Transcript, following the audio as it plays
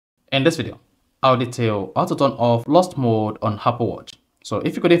In this video, I'll detail how to turn off lost mode on Apple Watch. So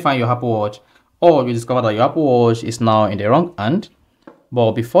if you couldn't find your Apple Watch or you discover that your Apple Watch is now in the wrong hand,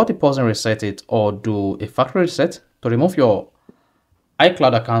 but before the person reset it or do a factory reset to remove your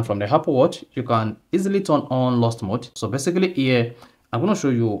iCloud account from the Apple Watch, you can easily turn on lost mode. So basically here, I'm going to show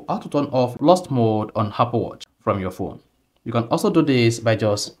you how to turn off lost mode on Apple Watch from your phone. You can also do this by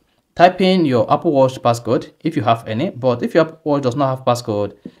just typing your Apple Watch passcode if you have any, but if your Apple Watch does not have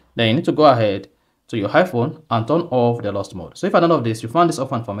passcode, then you need to go ahead to your iPhone and turn off the lost mode. So if at the end of this you found this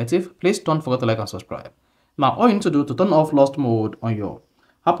offer informative, please don't forget to like and subscribe. Now all you need to do to turn off lost mode on your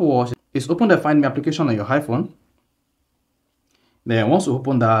Apple Watch is open the Find Me application on your iPhone. Then once you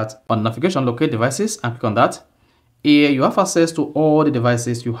open that, on notification, locate devices and click on that. Here you have access to all the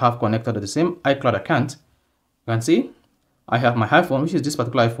devices you have connected to the same iCloud account. You can see I have my iPhone, which is this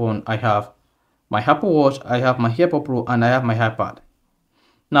particular iPhone. I have my Apple Watch, I have my AirPods Pro, and I have my iPad.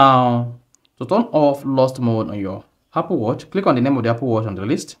 Now, to turn off lost mode on your Apple Watch, click on the name of the Apple Watch on the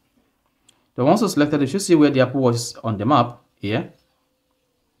list. Then once you selected, you should see where the Apple Watch is on the map here.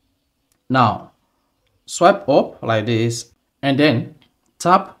 Now, swipe up like this, and then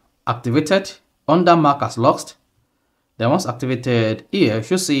tap activated under mark as lost. Then once activated, here you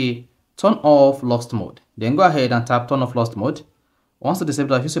should see turn off lost mode. Then go ahead and tap turn off lost mode. Once you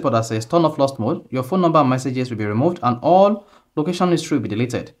disable that, you see that says turn off lost mode, your phone number and messages will be removed and all location history will be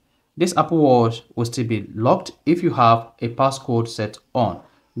deleted. This Apple Watch will still be locked if you have a passcode set on.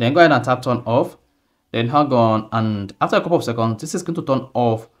 Then go ahead and tap turn off. Then hang on, and after a couple of seconds, this is going to turn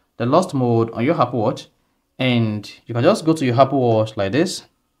off the lost mode on your Apple Watch. And you can just go to your Apple Watch like this,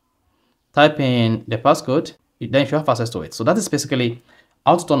 type in the passcode, then you should have access to it. So that is basically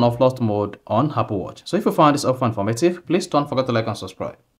how to turn off lost mode on Apple Watch. So if you found this offer informative, please don't forget to like and subscribe.